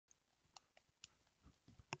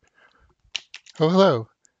Oh, hello.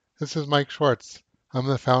 This is Mike Schwartz. I'm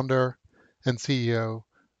the founder and CEO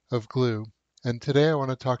of Gluu. And today I want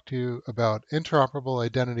to talk to you about interoperable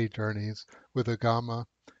identity journeys with Agama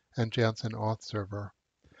and Janssen Auth server.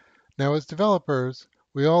 Now, as developers,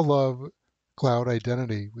 we all love cloud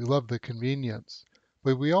identity. We love the convenience,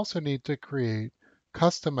 but we also need to create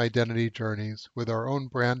custom identity journeys with our own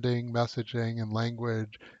branding, messaging, and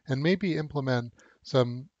language, and maybe implement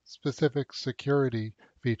some specific security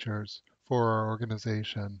features for our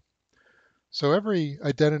organization. So every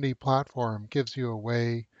identity platform gives you a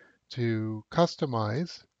way to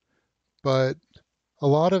customize, but a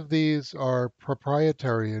lot of these are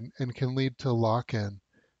proprietary and can lead to lock-in.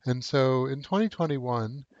 And so in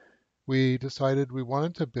 2021, we decided we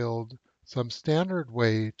wanted to build some standard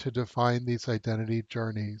way to define these identity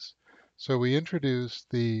journeys. So we introduced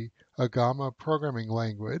the Agama programming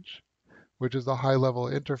language, which is a high-level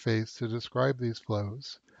interface to describe these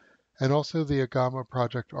flows, and also the Agama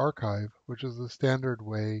project archive, which is the standard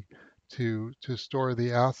way to store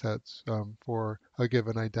the assets for a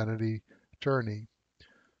given identity journey.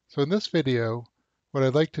 So in this video, what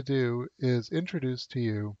I'd like to do is introduce to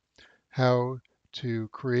you how to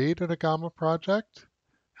create an Agama project,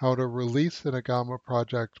 how to release an Agama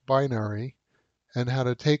project binary, and how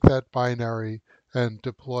to take that binary and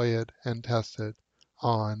deploy it and test it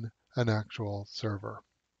on an actual server.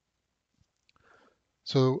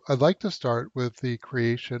 So I'd like to start with the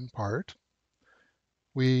creation part.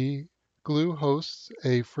 Gluu hosts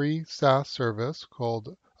a free SaaS service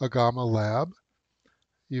called Agama Lab.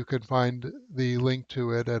 You can find the link to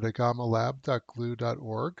it at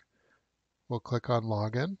agamalab.gluu.org. We'll click on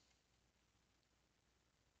Login.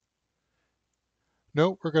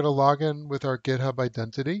 Note we're going to log in with our GitHub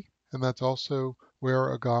identity, and that's also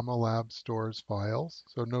where Agama Lab stores files.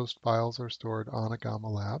 So no files are stored on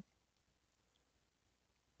Agama Lab.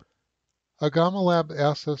 Agama Lab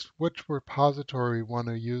asks us which repository we want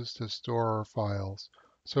to use to store our files.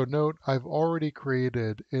 So note I've already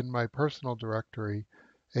created in my personal directory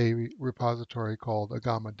a repository called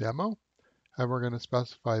Agama Demo, and we're going to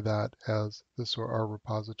specify that as our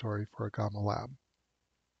repository for Agama Lab.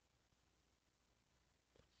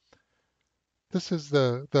 This is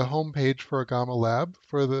the home page for Agama Lab.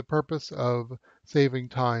 For the purpose of saving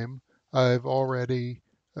time, I've already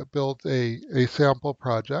built a sample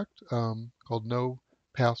project called No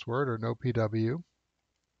Password or No PW.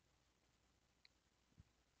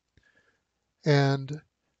 And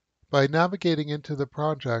by navigating into the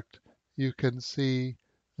project, you can see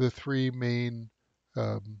the three main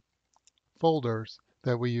folders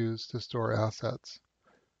that we use to store assets.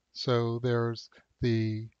 So there's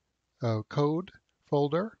the code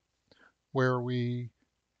folder where we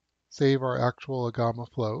save our actual Agama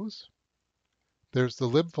flows. There's the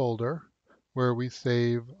lib folder where we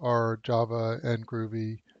save our Java and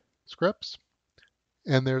Groovy scripts.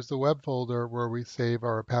 And there's the web folder where we save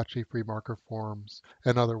our Apache FreeMarker forms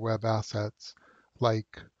and other web assets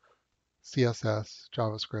like CSS,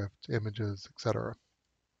 JavaScript, images, etc.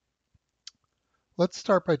 Let's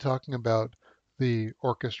start by talking about the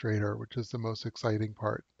orchestrator, which is the most exciting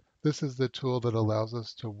part. This is the tool that allows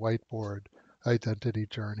us to whiteboard identity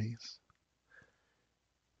journeys.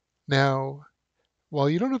 Now, while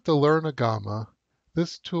you don't have to learn Agama,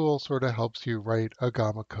 this tool sort of helps you write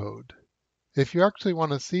Agama code. If you actually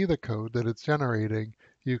want to see the code that it's generating,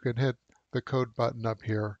 you can hit the code button up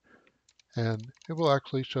here, and it will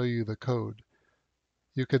actually show you the code.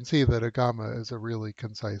 You can see that Agama is a really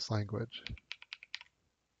concise language.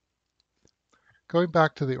 Going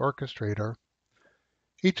back to the orchestrator,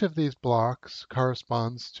 each of these blocks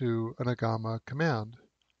corresponds to an Agama command.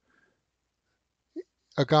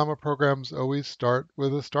 Agama programs always start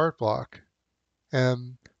with a start block.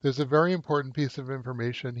 And there's a very important piece of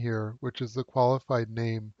information here, which is the qualified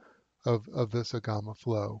name of this Agama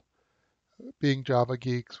flow. Being Java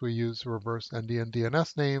geeks, we use reverse endian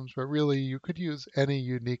DNS names, but really you could use any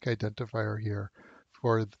unique identifier here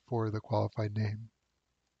for the qualified name.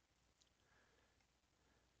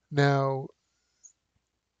 Now,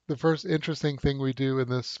 the first interesting thing we do in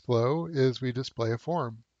this flow is we display a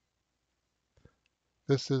form.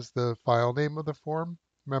 This is the file name of the form.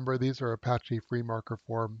 Remember, these are Apache FreeMarker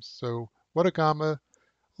forms. So what Agama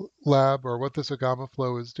Lab or what this Agama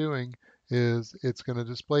flow is doing is it's going to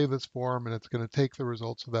display this form and it's going to take the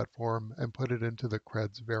results of that form and put it into the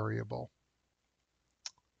creds variable.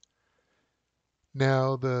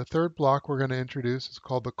 Now the third block we're going to introduce is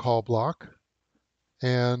called the call block,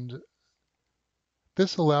 and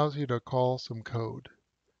this allows you to call some code.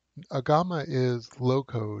 Agama is low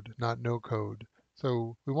code, not no code.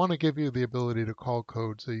 So we want to give you the ability to call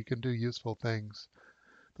code so you can do useful things.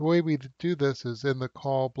 The way we do this is in the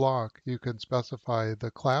call block, you can specify the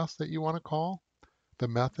class that you want to call, the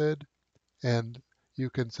method, and you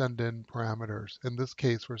can send in parameters. In this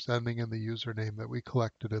case, we're sending in the username that we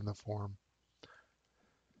collected in the form.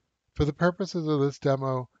 For the purposes of this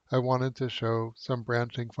demo, I wanted to show some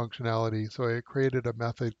branching functionality, so I created a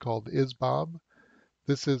method called isBob.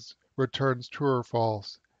 This returns true or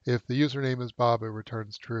false. If the username is Bob, it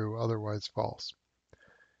returns true, otherwise false.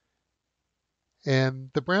 And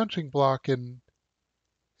the branching block in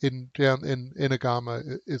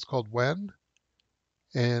Agama is called when.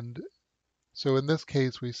 And so in this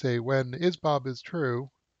case, we say when isBob is true,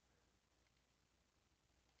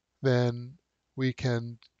 then we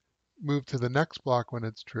can move to the next block when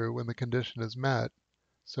it's true, when the condition is met.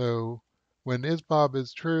 So when isBob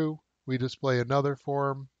is true, we display another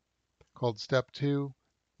form called step 2.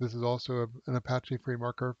 This is also an Apache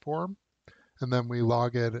FreeMarker form. And then we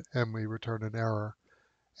log it and we return an error.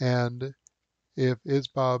 And if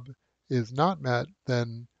isBob is not met,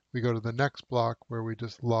 then we go to the next block where we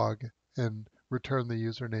just log and return the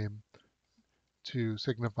username to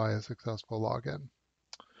signify a successful login.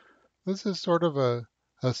 This is sort of a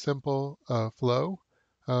simple flow.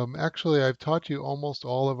 Actually, I've taught you almost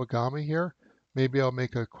all of Agama here. Maybe I'll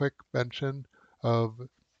make a quick mention of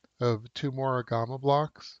 2 more Agama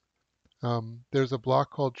blocks. There's a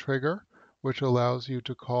block called trigger, which allows you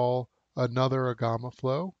to call another Agama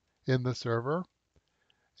flow in the server.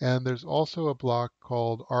 And there's also a block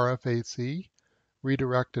called RFAC,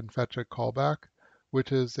 redirect and fetch a callback,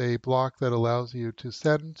 which is a block that allows you to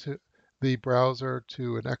send to the browser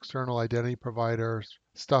to an external identity provider.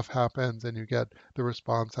 Stuff happens and you get the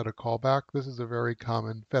response at a callback. This is a very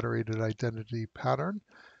common federated identity pattern,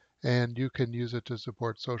 and you can use it to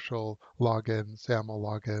support social login, SAML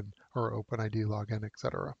login, or OpenID login,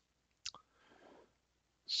 etc.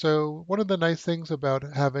 So one of the nice things about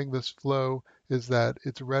having this flow is that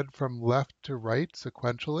it's read from left to right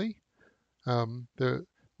sequentially.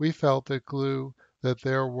 We felt at Gluu that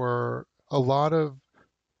there were a lot of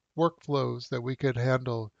workflows that we could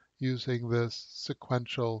handle using this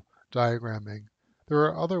sequential diagramming. There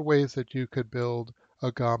are other ways that you could build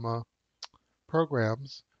Agama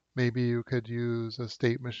programs. Maybe you could use a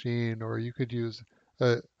state machine, or you could use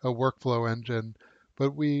a workflow engine.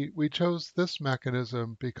 But we chose this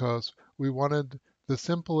mechanism because we wanted the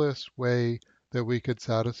simplest way that we could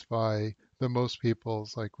satisfy the most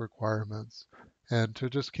people's requirements, and to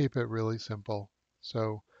just keep it really simple.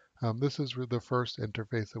 So this is the first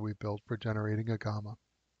interface that we built for generating Agama.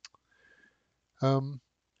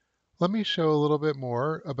 Let me show a little bit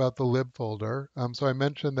more about the lib folder. So I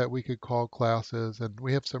mentioned that we could call classes, and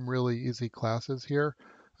we have some really easy classes here.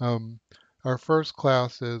 Our first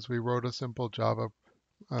class is we wrote a simple Java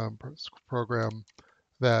program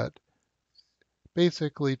that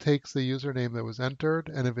basically takes the username that was entered,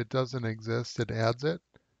 and if it doesn't exist, it adds it.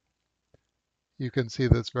 You can see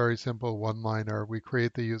this very simple one-liner. We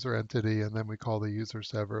create the user entity, and then we call the user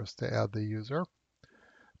Severus to add the user.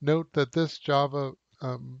 Note that this Java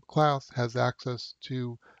class has access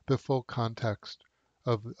to the full context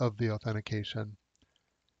of the authentication.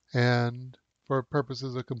 And for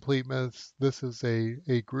purposes of completeness, this is a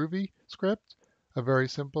Groovy script, a very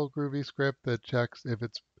simple Groovy script that checks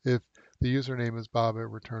if the username is Bob, it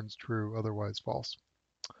returns true, otherwise false.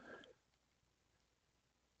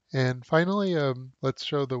 And finally, let's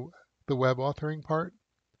show the web authoring part.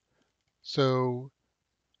 So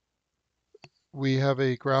we have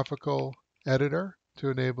a graphical editor to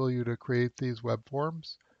enable you to create these web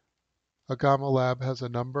forms. Agama Lab has a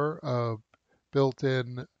number of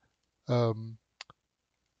built-in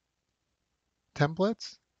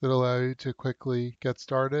templates that allow you to quickly get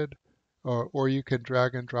started, or you can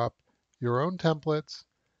drag and drop your own templates.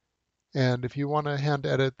 And if you want to hand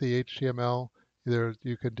edit the HTML,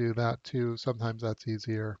 you can do that too. Sometimes that's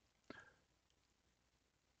easier.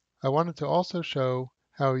 I wanted to also show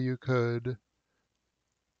how you could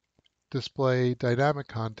display dynamic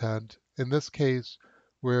content. In this case,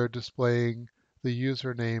 we're displaying the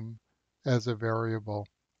username as a variable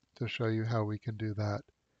to show you how we can do that.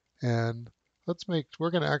 And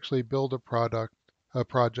we're going to actually build a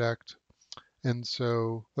project. And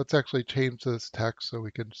so let's actually change this text so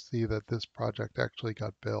we can see that this project actually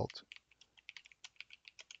got built.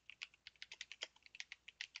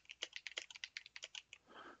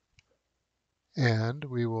 And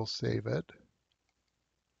we will save it.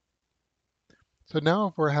 So now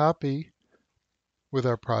if we're happy with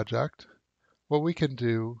our project, what we can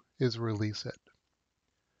do is release it.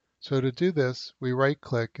 So to do this, we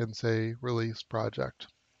right-click and say Release Project.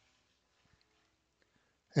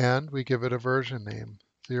 And we give it a version name.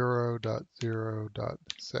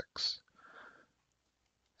 0.0.6.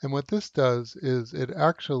 And what this does is it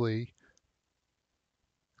actually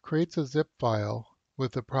creates a zip file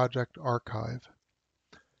with the project archive.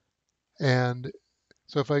 And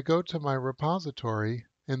so if I go to my repository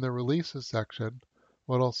in the releases section,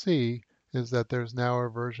 what I'll see is that there's now a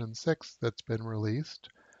version 6 that's been released,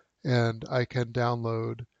 and I can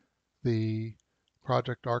download the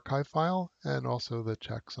project archive file and also the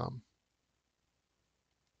checksum.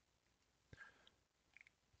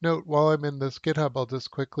 Note, while I'm in this GitHub, I'll just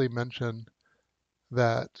quickly mention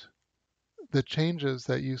that the changes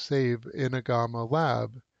that you save in Agama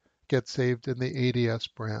Lab get saved in the ADS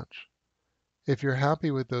branch. If you're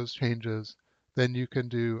happy with those changes, then you can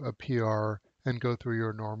do a PR and go through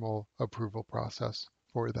your normal approval process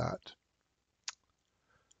for that.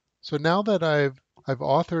 So now that I've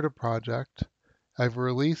authored a project, I've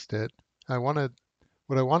released it, what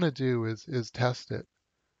I want to do is test it.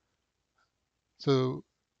 So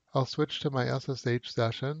I'll switch to my SSH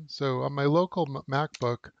session. So on my local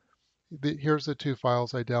MacBook, here's the 2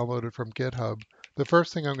 files I downloaded from GitHub. The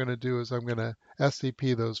first thing I'm going to do is I'm going to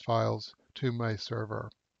SCP those files to my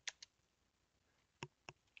server.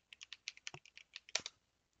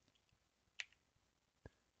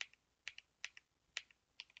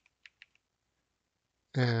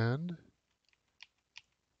 And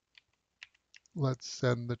let's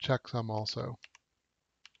send the checksum also.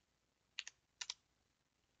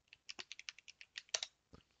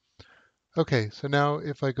 Okay, so now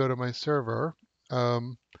if I go to my server,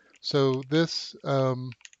 so this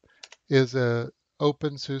is a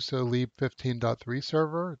OpenSUSE lib 15.3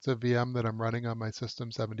 server. It's a VM that I'm running on my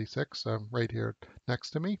System 76, so I'm right here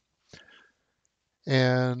next to me.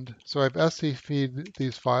 And so I've SCP'd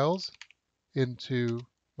these files into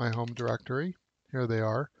my home directory. Here they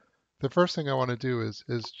are. The first thing I want to do is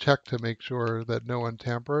check to make sure that no one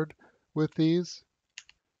tampered with these.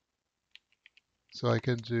 So I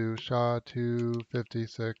can do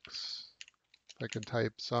SHA-256. I can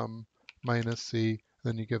type sum -c,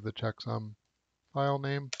 then you give the checksum file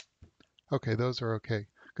name. Okay, those are okay.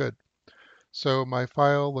 Good. So my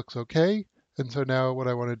file looks okay, and so now what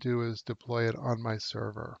I want to do is deploy it on my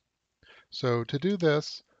server. So to do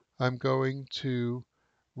this, I'm going to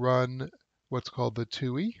run what's called the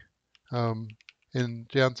TUI. In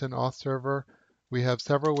Janssen Auth server, we have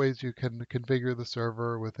several ways you can configure the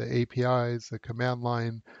server with the APIs, the command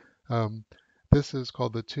line. This is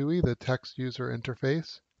called the TUI, the Text User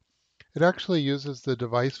Interface. It actually uses the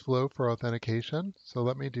device flow for authentication. So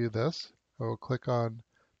let me do this. I will click on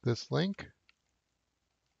this link,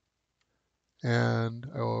 and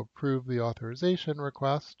I will approve the authorization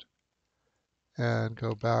request and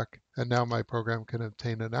go back. And now my program can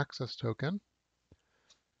obtain an access token.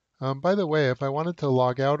 By the way, if I wanted to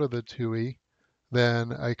log out of the TUI,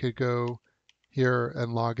 then I could go here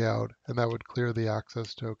and log out, and that would clear the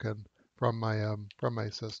access token from my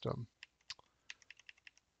system.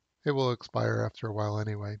 It will expire after a while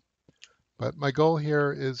anyway. But my goal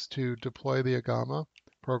here is to deploy the Agama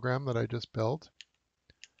program that I just built.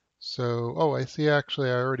 So, oh, I see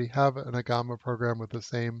actually I already have an Agama program with the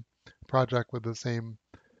same project with the same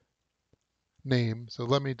name. So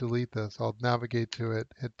let me delete this. I'll navigate to it,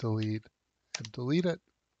 hit delete, and delete it.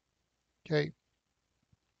 Okay.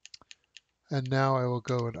 And now I will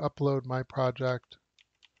go and upload my project.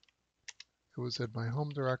 It was in my home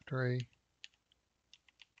directory.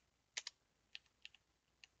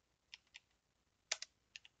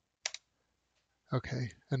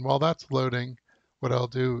 Okay, and while that's loading, what I'll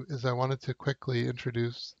do is I wanted to quickly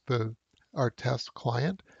introduce our test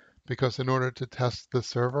client, because in order to test the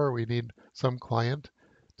server, we need some client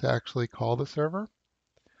to actually call the server.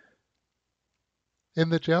 In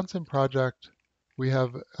the Janssen project, we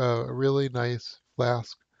have a really nice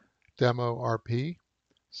Flask demo RP.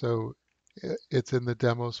 So it's in the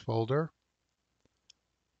demos folder.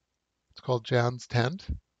 It's called Jan's Tent.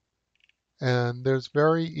 And there's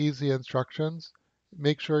very easy instructions.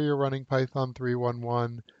 Make sure you're running Python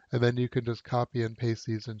 3.1.1, and then you can just copy and paste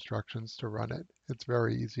these instructions to run it. It's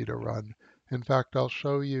very easy to run. In fact, I'll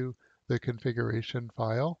show you the configuration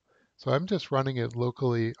file. So I'm just running it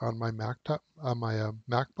locally on my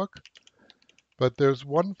MacBook. But there's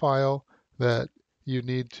one file that you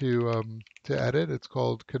need to edit. It's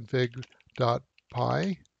called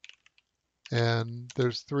config.py. And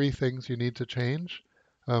there's 3 things you need to change.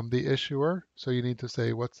 The issuer, so you need to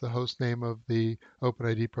say what's the host name of the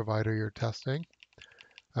OpenID provider you're testing.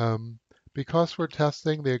 Because we're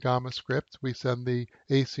testing the Agama script, we send the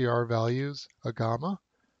ACR values Agama.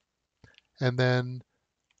 And then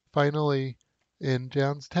finally, in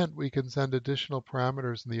Jan's Tent, we can send additional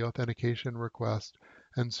parameters in the authentication request.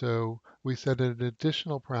 And so we set an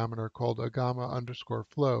additional parameter called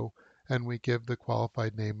Agama_flow, and we give the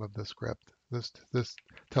qualified name of the script. This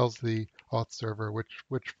tells the auth server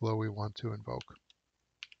which flow we want to invoke.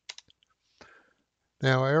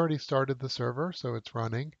 Now I already started the server, so it's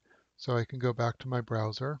running. So I can go back to my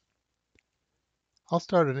browser. I'll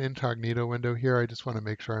start an incognito window here. I just want to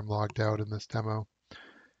make sure I'm logged out in this demo.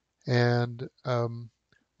 And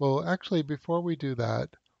well, actually, before we do that,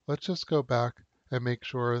 let's just go back and make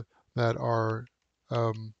sure that our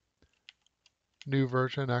new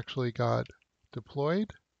version actually got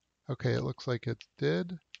deployed. Okay, it looks like it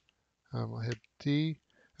did. I'll hit D,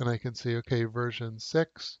 and I can see, okay, version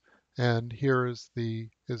 6, and here is the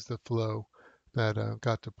flow that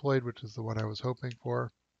got deployed, which is the one I was hoping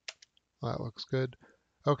for. That looks good.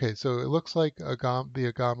 Okay, so it looks like the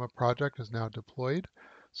Agama project is now deployed,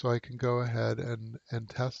 so I can go ahead and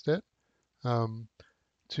test it.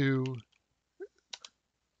 To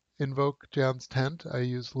invoke Jan's tent, I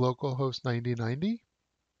use localhost 9090,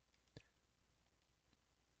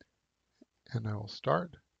 and I will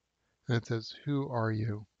start. And it says, "Who are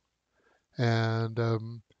you?" And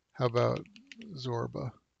how about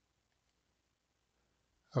Zorba?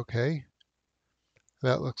 Okay,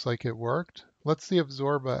 that looks like it worked. Let's see if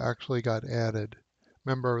Zorba actually got added.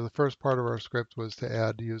 Remember, the first part of our script was to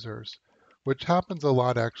add users, which happens a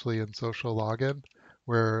lot actually in social login,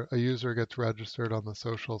 where a user gets registered on the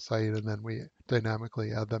social site and then we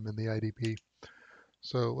dynamically add them in the IDP.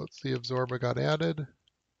 So let's see if Zorba got added.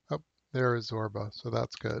 Oh, there is Zorba, so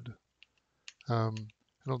that's good. I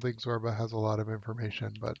don't think Zorba has a lot of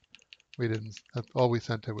information, but we didn't. All we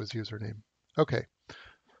sent it was username. Okay,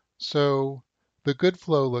 so the good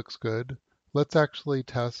flow looks good. Let's actually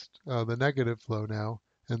test the negative flow now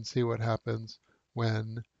and see what happens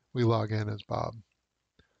when we log in as Bob.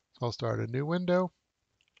 So I'll start a new window,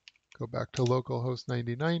 go back to localhost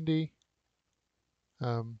 9090.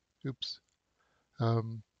 Oops.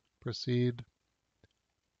 Proceed.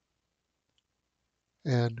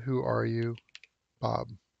 And who are you? Bob.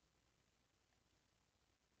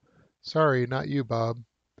 Sorry, not you, Bob.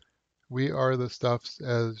 We are the stuffs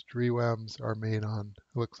as Drewems are made on.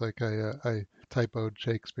 It looks like I typoed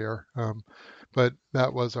Shakespeare, but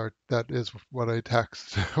that is what I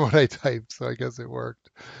what I typed, so I guess it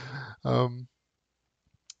worked.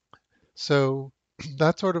 So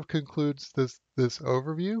that sort of concludes this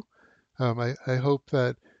overview. I hope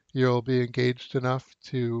that you'll be engaged enough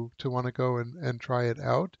to want to go and try it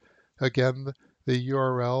out. Again, the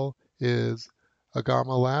URL is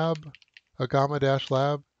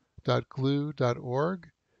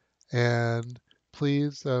agama-lab.gluu.org, and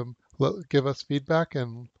please give us feedback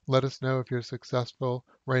and let us know if you're successful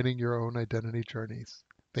writing your own identity journeys.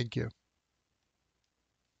 Thank you.